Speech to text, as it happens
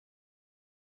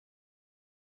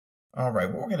All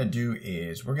right, what we're going to do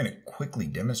is we're going to quickly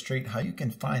demonstrate how you can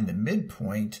find the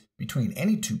midpoint between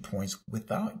any 2 points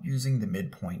without using the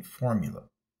midpoint formula.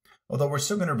 Although we're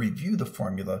still going to review the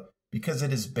formula because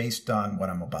it is based on what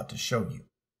I'm about to show you.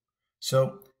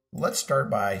 So let's start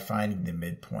by finding the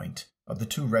midpoint of the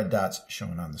 2 red dots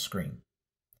shown on the screen.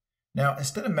 Now,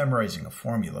 instead of memorizing a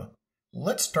formula,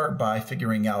 let's start by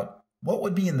figuring out what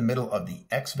would be in the middle of the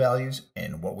x values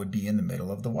and what would be in the middle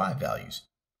of the y values.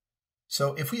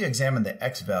 So if we examine the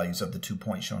x values of the 2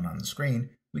 points shown on the screen,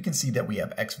 we can see that we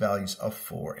have x values of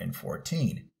 4 and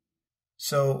 14.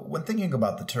 So when thinking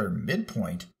about the term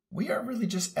midpoint, we are really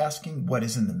just asking what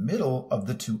is in the middle of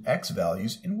the 2 x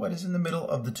values and what is in the middle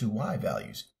of the 2 y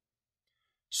values.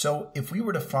 So if we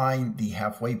were to find the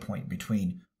halfway point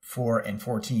between 4 and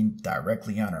 14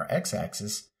 directly on our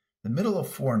x-axis, the middle of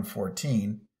 4 and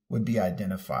 14 would be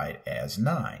identified as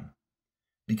 9.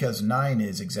 Because 9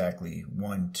 is exactly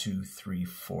 1, 2, 3,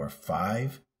 4,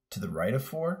 5 to the right of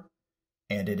 4,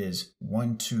 and it is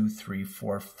 1, 2, 3,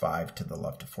 4, 5 to the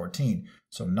left of 14.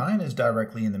 So 9 is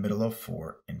directly in the middle of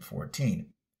 4 and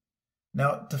 14.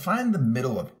 Now, to find the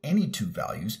middle of any 2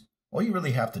 values, all you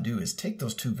really have to do is take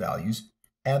those 2 values,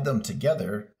 add them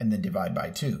together, and then divide by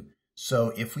 2.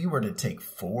 So if we were to take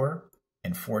 4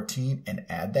 and 14 and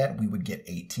add that, we would get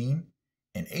 18,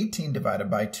 and 18 divided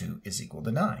by 2 is equal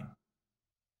to 9.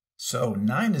 So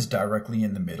 9 is directly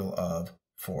in the middle of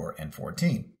 4 and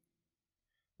 14.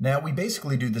 Now we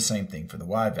basically do the same thing for the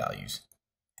y values.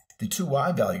 The 2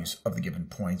 y values of the given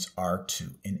points are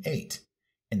 2 and 8.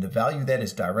 And the value that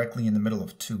is directly in the middle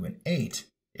of 2 and 8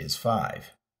 is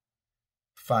 5.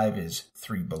 5 is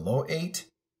 3 below 8,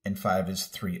 and 5 is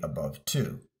 3 above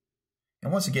 2.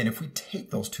 And once again, if we take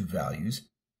those 2 values,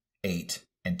 8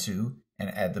 and 2, and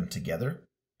add them together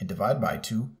and divide by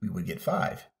 2, we would get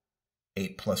 5.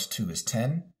 8 plus 2 is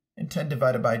 10, and 10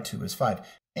 divided by 2 is 5.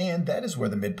 And that is where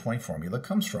the midpoint formula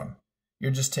comes from.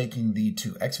 You're just taking the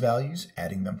 2 x values,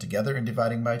 adding them together and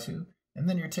dividing by 2, and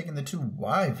then you're taking the 2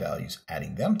 y values,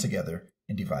 adding them together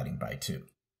and dividing by 2.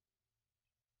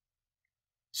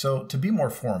 So to be more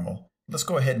formal, let's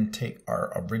go ahead and take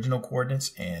our original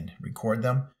coordinates and record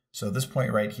them. So this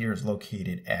point right here is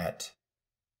located at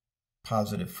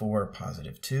positive 4,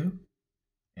 positive 2.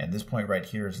 And this point right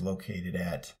here is located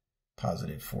at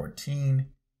positive 14,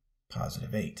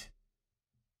 positive 8.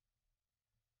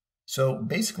 So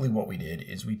basically what we did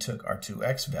is we took our 2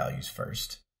 x values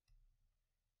first,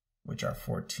 which are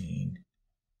 14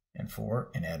 and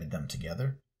 4, and added them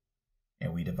together.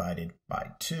 And we divided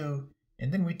by 2.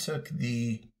 And then we took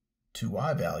the 2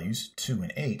 y values, 2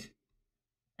 and 8,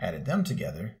 added them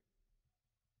together,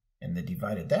 and then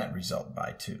divided that result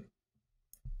by 2.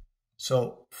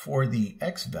 So for the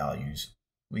x values,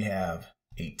 we have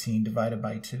 18 divided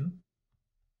by 2.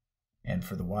 And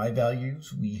for the y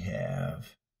values, we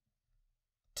have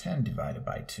 10 divided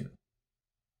by 2.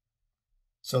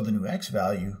 So the new x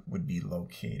value would be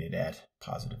located at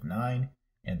positive 9,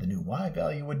 and the new y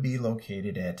value would be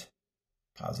located at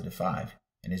positive 5.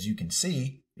 And as you can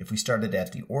see, if we started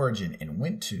at the origin and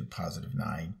went to positive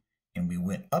 9, and we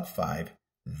went up 5,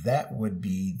 that would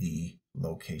be the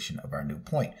location of our new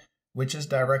point, which is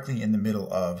directly in the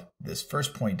middle of this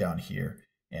first point down here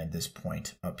and this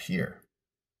point up here.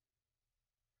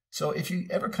 So if you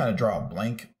ever kind of draw a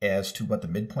blank as to what the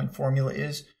midpoint formula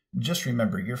is, just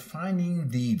remember you're finding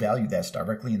the value that's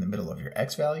directly in the middle of your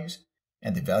x values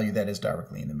and the value that is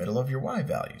directly in the middle of your y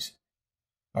values.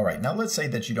 All right, now let's say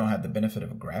that you don't have the benefit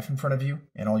of a graph in front of you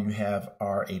and all you have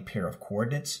are a pair of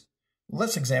coordinates.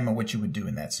 Let's examine what you would do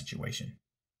in that situation.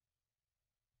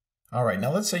 All right,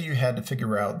 now let's say you had to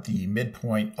figure out the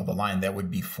midpoint of a line that would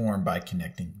be formed by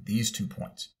connecting these 2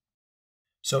 points.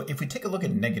 So if we take a look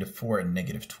at negative 4 and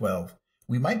negative 12,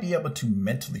 we might be able to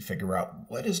mentally figure out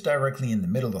what is directly in the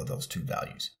middle of those 2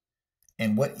 values.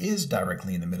 And what is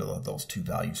directly in the middle of those 2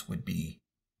 values would be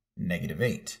negative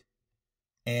 8.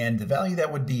 And the value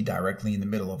that would be directly in the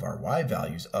middle of our y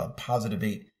values of positive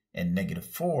 8 and negative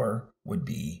 4 would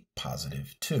be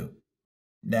positive 2.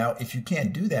 Now, if you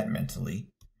can't do that mentally,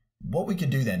 what we could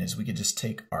do then is we could just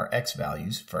take our x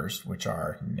values first, which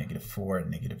are negative 4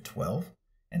 and negative 12,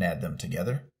 and add them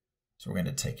together. So we're going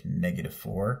to take negative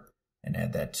 4 and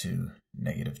add that to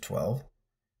negative 12.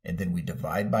 And then we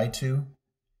divide by 2.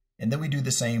 And then we do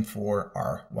the same for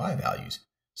our y values.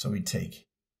 So we take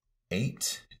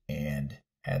 8 and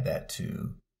add that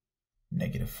to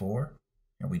negative 4.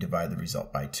 And we divide the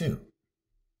result by 2.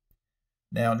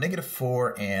 Now negative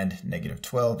 4 and negative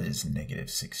 12 is negative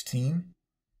 16.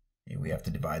 We have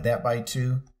to divide that by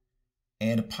 2.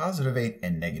 And positive 8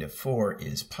 and negative 4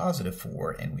 is positive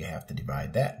 4, and we have to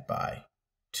divide that by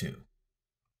 2.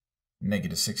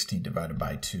 negative 16 divided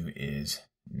by 2 is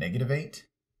negative 8.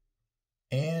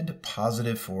 And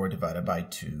positive 4 divided by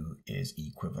 2 is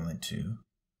equivalent to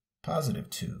positive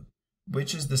 2,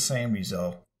 which is the same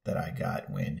result that I got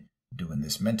when doing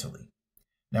this mentally.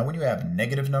 Now, when you have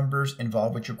negative numbers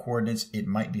involved with your coordinates, it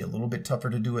might be a little bit tougher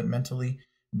to do it mentally,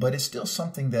 but it's still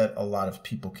something that a lot of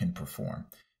people can perform.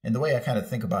 And the way I kind of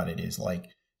think about it is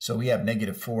like, so we have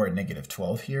negative 4 and negative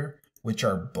 12 here, which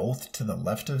are both to the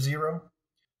left of 0.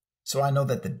 So I know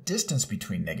that the distance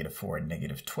between negative 4 and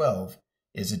negative 12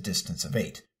 is a distance of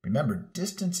 8. Remember,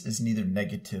 distance is neither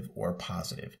negative or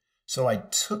positive. So I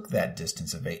took that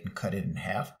distance of 8 and cut it in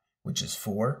half, which is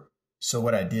 4. So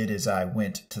what I did is I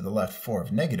went to the left 4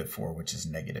 of negative 4, which is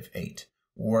negative 8.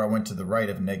 Or I went to the right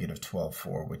of negative 12,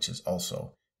 4, which is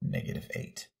also negative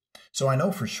 8. So I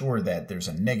know for sure that there's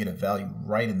a negative value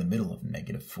right in the middle of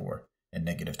negative 4 and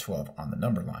negative 12 on the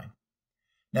number line.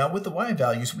 Now with the y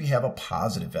values, we have a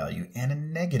positive value and a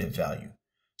negative value.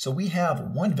 So we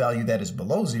have one value that is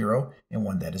below 0 and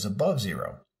one that is above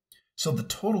 0. So the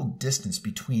total distance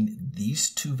between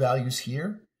these two values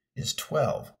here is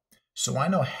 12. So I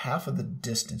know half of the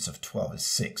distance of 12 is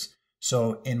 6.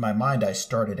 So in my mind, I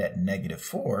started at negative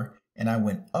 4 and I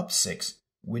went up 6,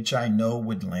 which I know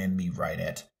would land me right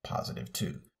at positive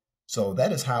 2. So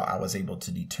that is how I was able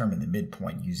to determine the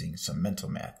midpoint using some mental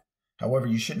math. However,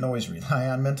 you shouldn't always rely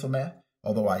on mental math,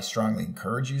 although I strongly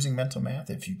encourage using mental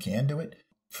math if you can do it.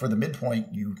 For the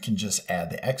midpoint, you can just add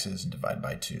the x's and divide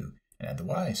by 2, and add the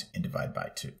y's and divide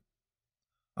by 2.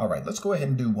 All right, let's go ahead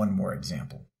and do one more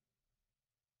example.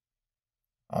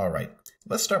 All right,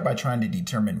 let's start by trying to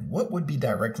determine what would be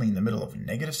directly in the middle of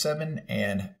negative 7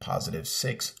 and positive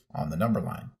 6 on the number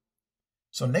line.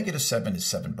 So negative 7 is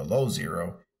 7 below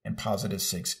 0, and positive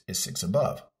 6 is 6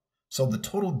 above. So the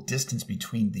total distance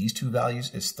between these two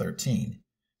values is 13.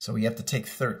 So we have to take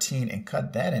 13 and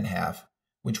cut that in half,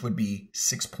 which would be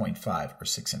 6.5 or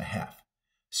 6.5.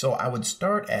 So I would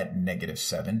start at negative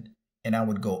 7, and I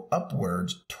would go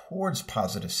upwards towards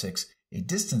positive 6, a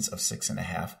distance of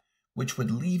 6.5, which would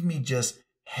leave me just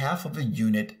half of a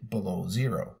unit below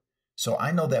 0. So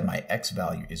I know that my x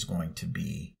value is going to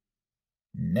be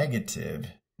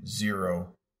negative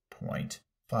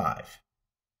 0.5.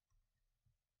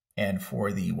 And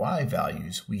for the y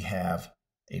values, we have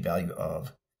a value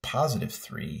of positive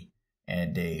 3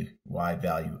 and a y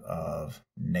value of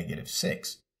negative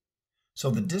 6.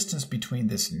 So the distance between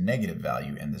this negative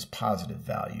value and this positive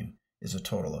value is a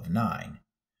total of 9.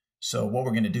 So what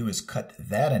we're going to do is cut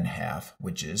that in half,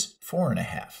 which is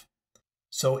 4.5.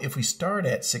 So if we start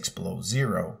at 6 below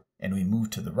 0 and we move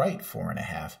to the right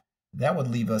 4.5, that would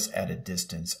leave us at a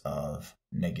distance of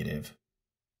negative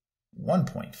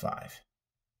 1.5.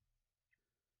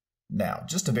 Now,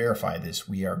 just to verify this,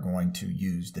 we are going to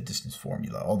use the distance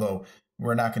formula. Although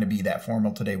we're not going to be that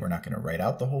formal today, we're not going to write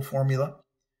out the whole formula.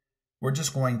 We're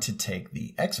just going to take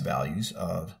the x values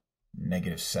of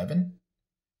negative 7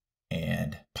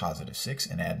 and positive 6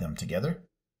 and add them together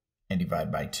and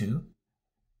divide by 2.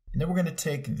 And then we're going to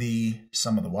take the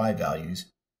sum of the y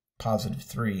values, positive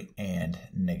 3 and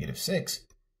negative 6,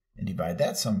 and divide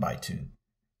that sum by 2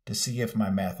 to see if my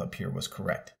math up here was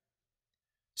correct.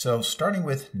 So starting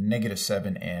with negative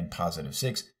 7 and positive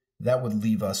 6, that would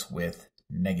leave us with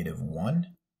negative 1.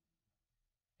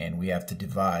 And we have to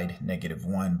divide negative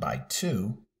 1 by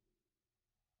 2,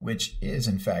 which is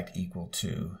in fact equal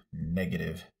to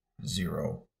negative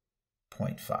 0.5.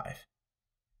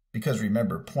 Because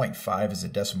remember, 0.5 as a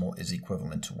decimal is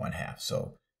equivalent to 1/2.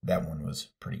 So that one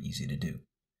was pretty easy to do.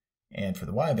 And for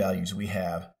the y values, we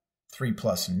have 3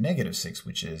 plus negative 6,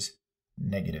 which is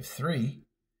negative 3.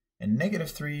 And negative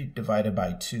 3 divided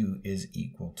by 2 is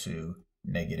equal to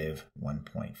negative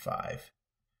 1.5,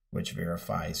 which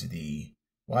verifies the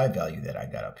y value that I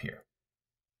got up here.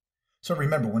 So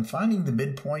remember, when finding the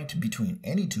midpoint between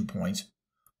any 2 points,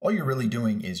 all you're really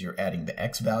doing is you're adding the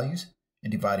x values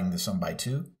and dividing the sum by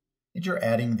 2, and you're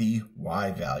adding the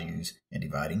y values and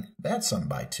dividing that sum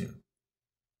by 2.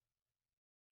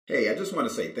 Hey, I just want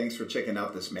to say thanks for checking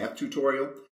out this math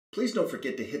tutorial. Please don't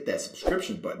forget to hit that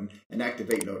subscription button and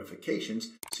activate notifications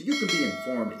so you can be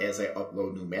informed as I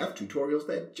upload new math tutorials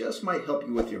that just might help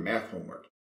you with your math homework.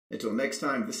 Until next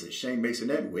time, this is Shane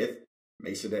Masonette with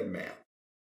Masonette Math.